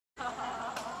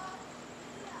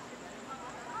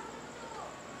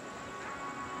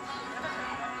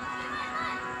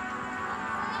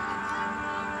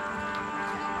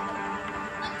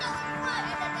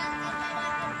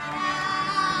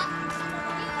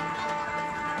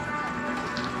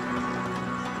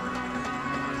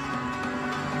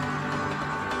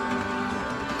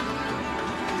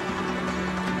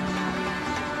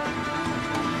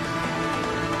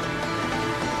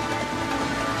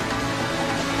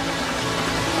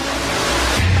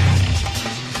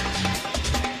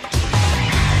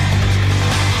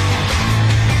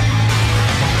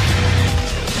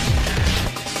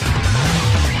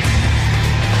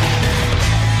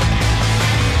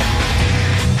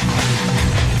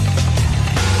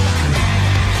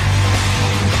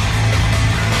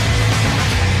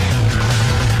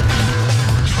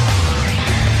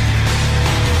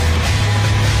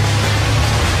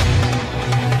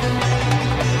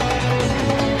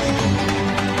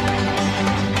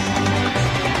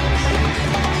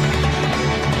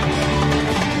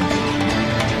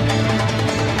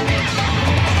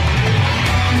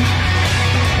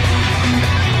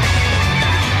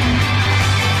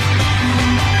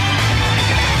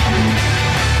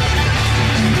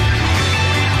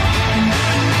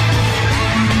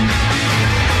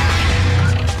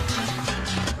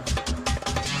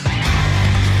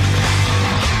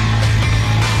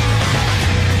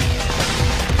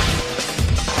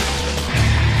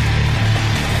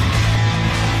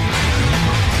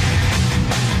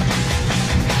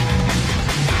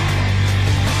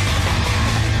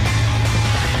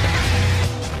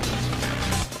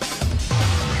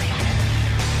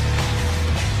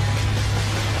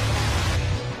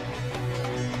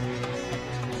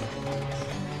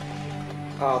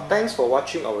Thanks for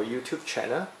watching our YouTube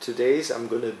channel. Today I'm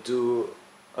going to do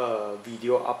a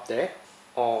video update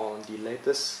on the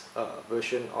latest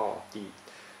version of the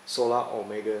Solar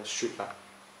Omega street light,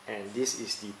 and this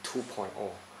is the 2.0.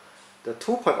 The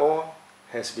 2.0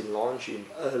 has been launched in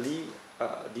early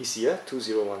this year,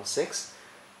 2016,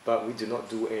 but we do not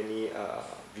do any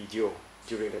video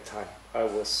during the time. I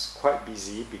was quite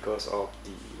busy because of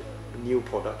the new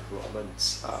product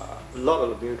developments. A lot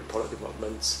of new product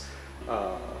developments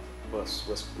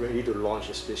was ready to launch,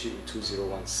 especially in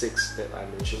 2016 that I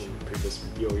mentioned in the previous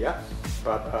video. Yeah,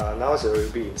 but now it's already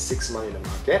been 6 months in the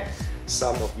market.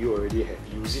 Some of you already have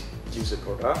used the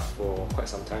product for quite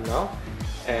some time now,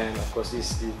 and of course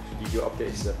this video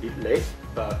update is a bit late,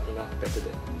 but you know, better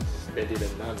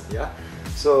than none. Yeah.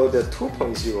 So the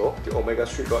 2.0, the Omega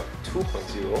Street Light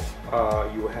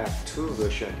 2.0, you have two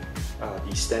versions,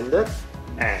 the standard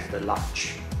and the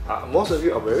large. Most of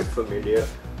you are very familiar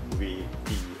with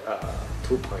the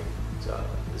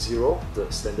 2.0,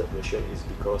 the standard version, is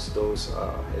because those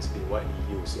has been widely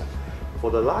used. Yeah.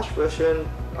 For the large version,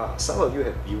 some of you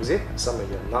have used it, some of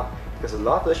you are not, because the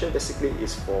large version basically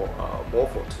is for more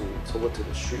over to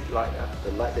the street light,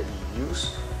 the light that you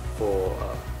use for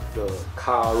the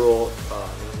car road,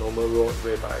 normal road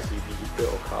whereby the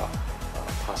vehicle or car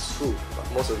pass through.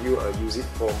 But most of you use it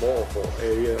for more for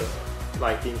area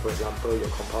lighting, for example your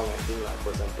compound lighting, like for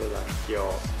example like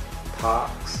your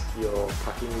parks, your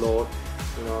parking lot,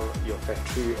 you know, your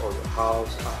factory or your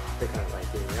house, that kind of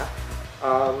lighting. Yeah.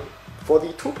 For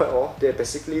the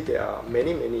 2.0, there are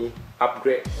many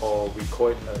upgrade, or we call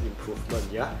it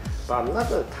improvement. Yeah. But I'm not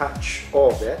gonna touch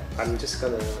all of that. I'm just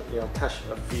gonna touch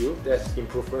a few that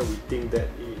improvement we think that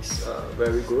is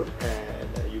very good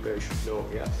and you guys should know.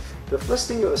 Yeah. The first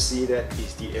thing you'll see that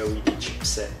is the LED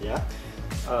chipset. Yeah.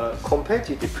 Compared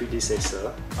to the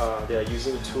predecessor, they are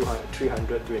using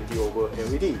 320 over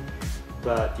LED,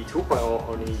 but the 2.0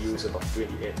 only use about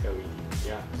 28 LED.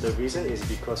 Yeah. The reason is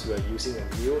because we are using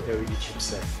a new LED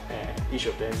chipset, and each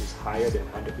of them is higher than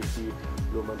 150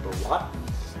 lumen per watt,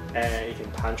 and it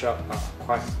can punch up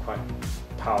quite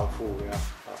powerful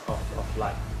of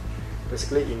light.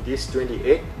 Basically, in this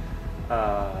 28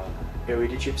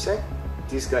 LED chipset,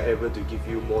 this guy able to give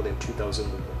you more than 3000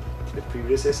 lumen. The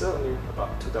predecessor only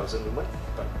about 2000 lumen,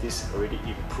 but this already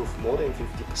improved more than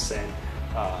 50%,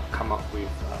 come up with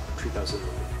 3000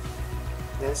 lumen.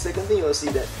 Then second thing, you'll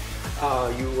see that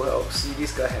you will see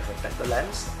this guy have a better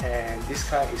lens, and this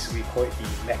guy is, we call it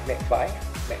the magnify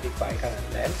kind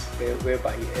of lens,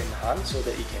 whereby it enhance so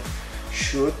that it can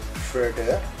shoot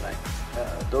further. Like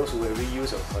those who will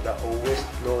reuse our product always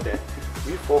know that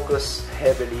we focus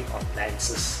heavily on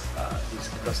lenses.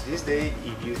 Because this day,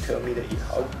 if you tell me that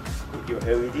how good your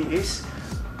LED is,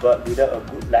 but without a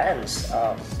good lens,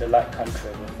 the light can't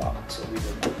travel far. So with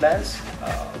a good lens,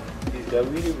 they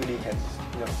really can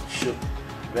shoot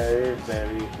very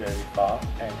far,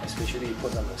 and especially you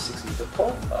put on a 6-meter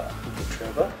pole, you can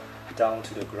travel down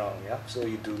to the ground. Yeah. So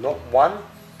you do not want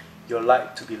your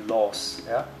light to be lost,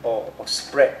 yeah, or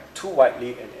spread too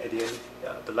widely, and at the end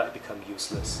the light becomes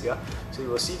useless. Yeah. So you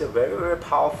will see the very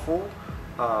powerful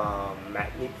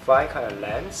magnify kind of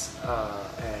lens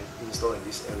and installed in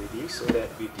this LED, so that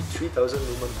with the 3000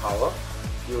 lumen power,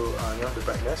 the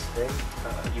brightness, then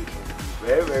you can be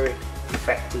very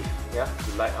effective, yeah,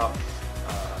 to light up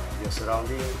your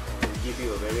surrounding and give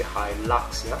you a very high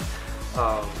lux. Yeah.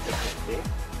 Okay.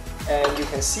 And you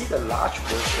can see the large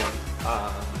version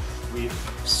with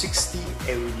 60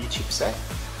 LED chipset,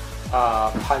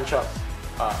 punch up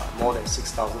more than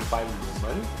 6005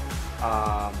 lumen.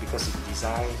 Because it's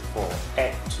designed for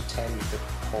 8 to 10 meter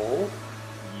pole,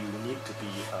 you need to be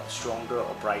stronger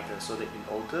or brighter, so that in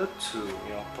order to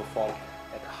perform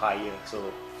at higher.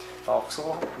 So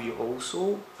also we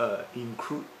also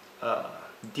include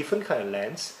different kind of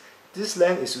lens. This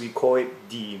lens is, we call it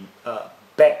the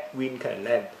backwind kind of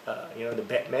lens. The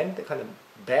Batman, the kind of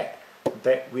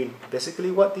backwind. Basically,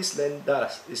 what this lens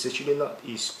does is actually not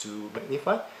is to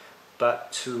magnify,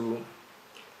 but to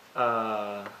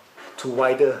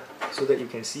wider, so that you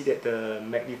can see that the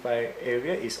magnified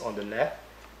area is on the left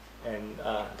and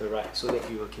the right, so that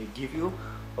it can give you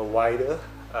a wider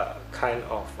kind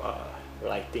of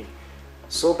lighting.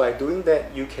 So by doing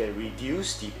that, you can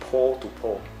reduce the pole to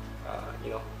pole.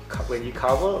 When you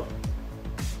cover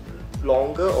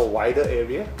longer or wider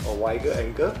area or wider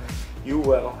angle, you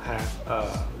will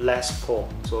have less pole.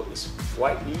 So it's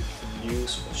widely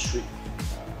used for street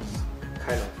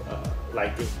kind of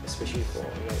lighting, especially for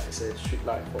like I said, street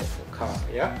light for car.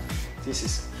 Yeah, this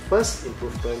is first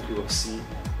improvement you will see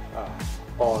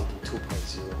on the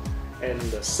 2.0. And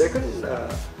the second,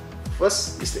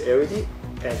 first is the LED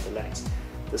and the lens.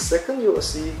 The second you will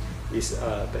see is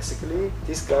basically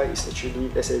this guy is actually,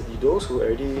 let's say those who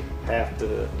already have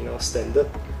the standard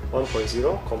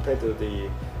 1.0 compared to the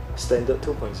standard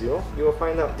 2.0, you will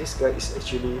find out this guy is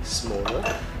actually smaller,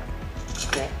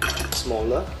 okay,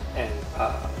 smaller and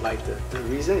lighter. The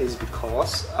reason is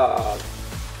because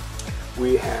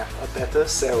we have a better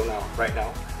cell now, right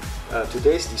now.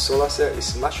 Today's the solar cell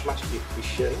is much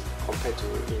efficient compared to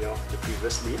the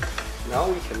previously. Now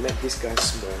we can make this guy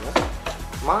smaller,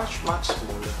 much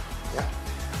smaller. Yeah.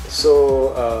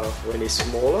 So when it's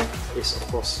smaller, it's of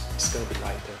course it's gonna be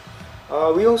lighter.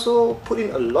 We also put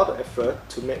in a lot of effort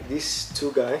to make these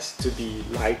two guys to be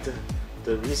lighter.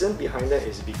 The reason behind that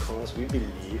is because we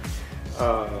believe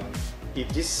if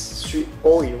this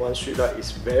all-in-one street light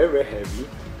is very heavy,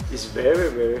 it's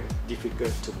very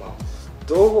difficult to mount.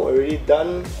 Those who already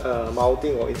done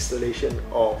mounting or installation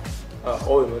of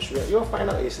all-in-one street light, you'll find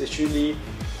out it's actually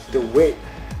the weight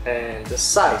and the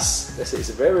size. Let's say it's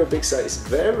a very big size. It's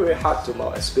very hard to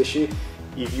mount, especially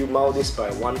if you mount this by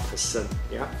one person.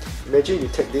 Yeah, imagine you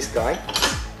take this guy,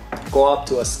 go up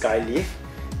to a skylift,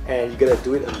 and you're gonna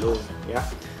do it alone. Yeah,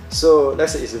 so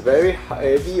let's say it's very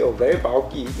heavy or very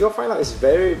bulky. You'll find out it's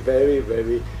very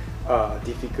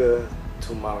difficult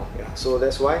to mount. Yeah, so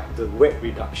that's why the weight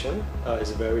reduction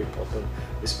is very important.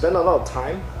 We spend a lot of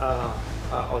time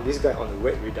on this guy on the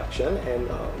weight reduction, and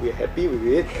we're happy with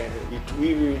it, and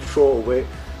we really throw away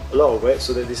a lot of weight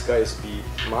so that this guy is be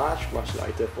much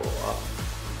lighter for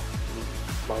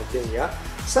mounting. Yeah,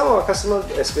 some of our customers,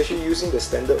 especially using the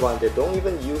standard one, they don't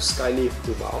even use skylift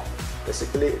to mount.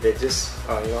 Basically they just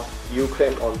you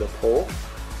clamp on the pole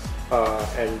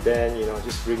and then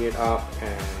just bring it up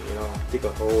and dig a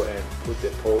hole and put the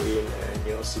pole in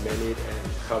and cement it and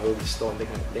cover with stone, that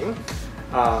kind of thing.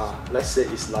 Let's say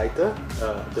it's lighter,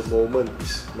 the moment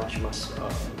is much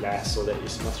less, so that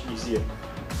it's much easier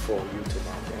for you to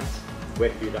mount. Yeah.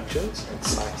 Weight reductions and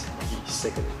size, the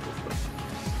second improvement.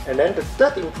 And then the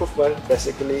third improvement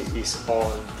basically is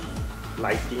on the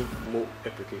lighting mode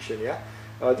application. Yeah.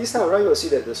 This time around, you'll see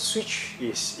that the switch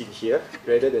is in here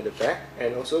rather than the back,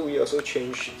 and also we also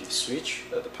changed the switch,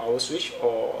 the power switch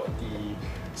or the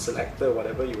selector,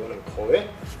 whatever you want to call it.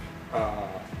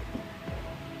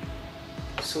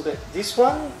 So that this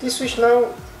switch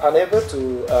now unable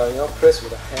to press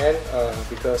with a hand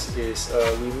because it's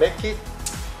we make it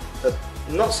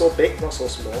not so big, not so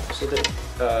small, so that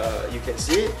you can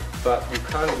see it, but you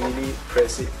can't really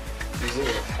press it using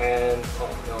your hand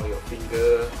or your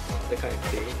finger, that kind of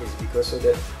thing. Is because so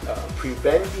that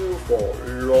prevent you for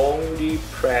wrongly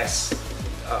press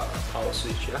power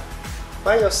switch. Yeah,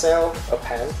 buy yourself a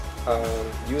pen.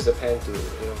 Use the pen to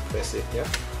press it. Yeah.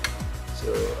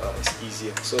 So it's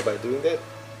easier. So by doing that,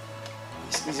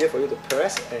 it's easier for you to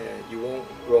press, and you won't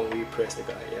wrongly press the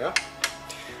guy. Yeah.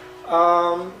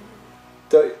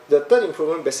 The third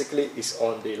improvement basically is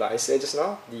on the, like I said just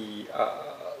now, the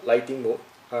lighting mode.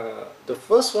 The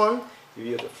first one, if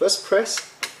you have the first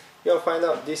press, you'll find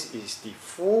out this is the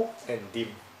full and dim,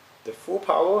 the full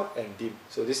power and dim.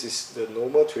 So this is the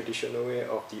normal traditional way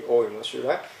of the all-in-one street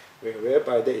light,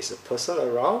 whereby there is a person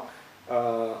around.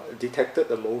 Detected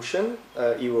the motion,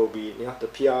 it will be the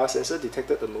PR sensor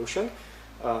detected the motion,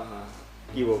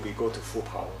 it will be go to full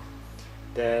power.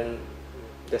 Then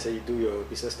let's say you do your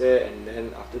business there, and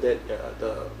then after that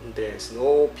there's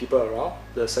no people around,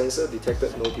 the sensor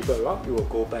detected no people around, you will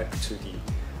go back to the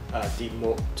dim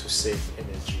mode to save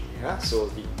energy. Yeah, so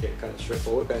the kind of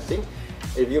straightforward kind of thing.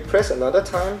 If you press another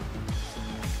time,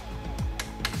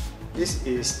 this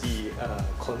is the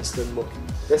constant mode.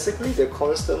 Basically, the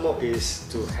constant mode is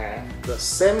to have the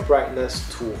same brightness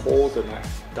to hold the light,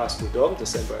 dusk to dawn, the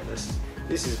same brightness.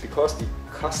 This is because the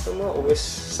customer always,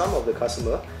 some of the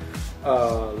customer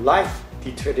like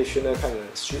the traditional kind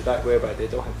of street light whereby they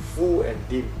don't have full and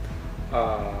dim,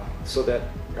 so that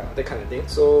that kind of thing.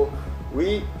 So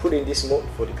we put in this mode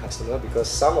for the customer because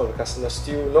some of the customers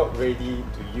still not ready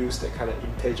to use that kind of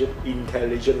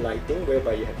intelligent lighting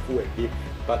whereby you have full and dim,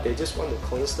 but they just want the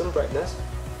constant brightness,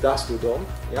 dusk to dawn,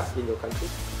 yeah, in your country.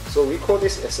 So we call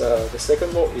this as the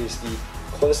second mode is the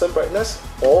constant brightness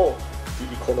or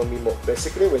the economy mode.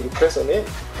 Basically, when you press on it,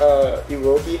 it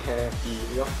will be have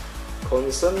the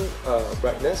constant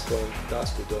brightness from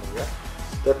dusk to dawn. Yeah.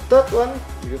 The third one,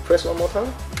 if you press one more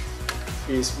time,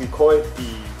 is we call it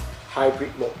the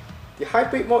hybrid mode. The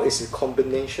hybrid mode is a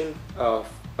combination of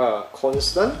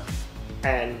constant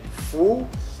and full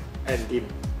and dim.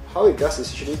 How it does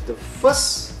is usually the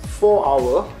first 4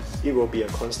 hours it will be a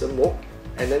constant mode,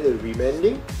 and then the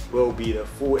remaining will be the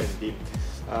full and dim.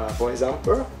 For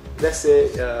example, let's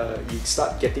say you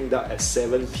start getting dark at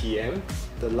 7 PM,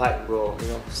 the light will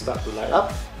start to light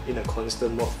up, in a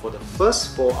constant mode for the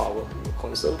first 4 hours,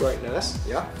 constant brightness.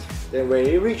 Yeah. Then when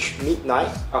it reach midnight,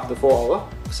 after 4 hours,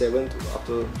 7 to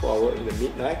after 4 hours in the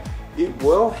midnight, it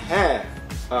will have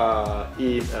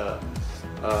in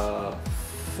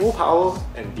full power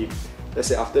and dim. Let's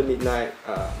say after midnight,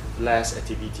 less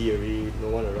activity already, no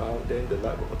one around, then the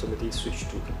light will automatically switch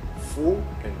to full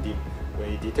and dim. When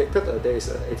it detected there is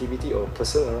an activity or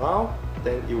person around,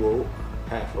 then it will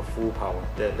have a full power.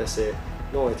 Then let's say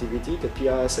no activity, the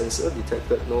PIR sensor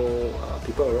detected no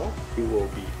people around, it will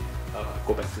be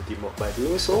go back to dim mode. By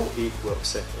doing so, it will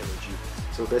save energy.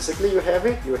 So basically, you have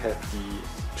it. You have the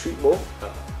trip mode,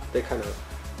 that kind of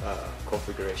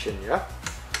configuration. Yeah.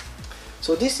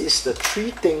 So this is the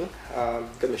 3 thing I'm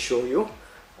going to show you.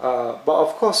 But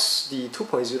of course, the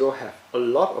 2.0 have a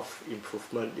lot of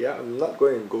improvement. Yeah, I'm not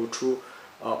going to go through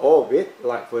all of it.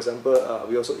 Like for example,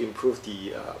 we also improved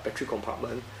the battery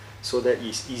compartment so that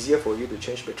it's easier for you to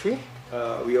change battery.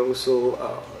 We also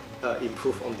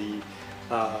improve on the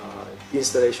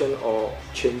installation or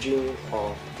changing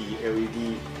of the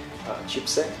LED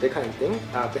chipset, that kind of thing.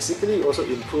 Basically, also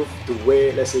improve the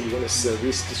way, let's say you want to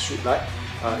service the street light.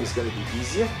 It's going to be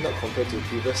easier, not compared to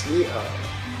previously.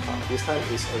 This time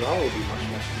is around will be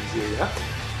much easier. Yeah.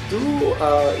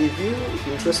 If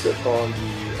you're interested on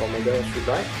the Omega street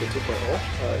light, the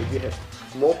 2.0, if you have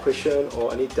more question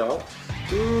or any doubt,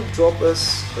 do drop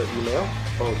us an email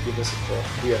or give us a call.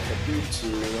 We are happy to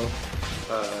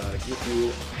give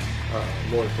you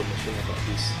more information about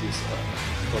this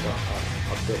product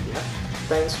update. Yeah.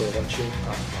 Thanks for watching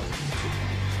on YouTube.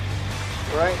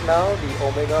 Right now the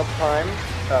Omega Prime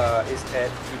is at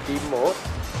the dim mode.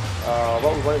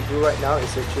 What we want to do right now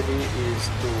is actually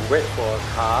to wait for a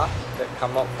car that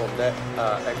come up from that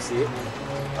exit.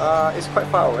 It's quite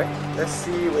far away. Let's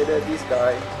see whether this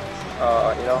guy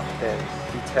can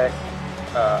detect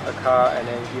a car and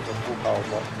then give a full power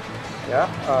mode. Yeah.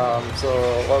 So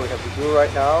what we have to do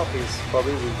right now is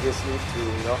probably we just need to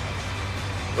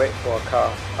wait for a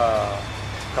car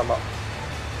to come up.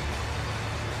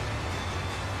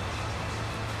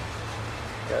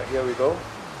 Yeah, here we go.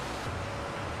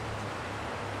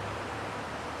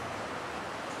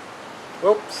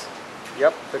 Oops.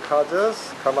 Yep, the car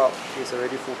does come out. It's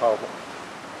already full power mode.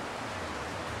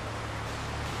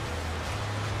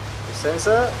 The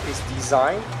sensor is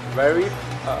designed very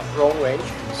long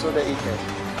range so that it can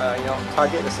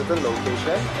target a certain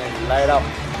location and light up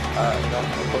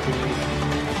accordingly.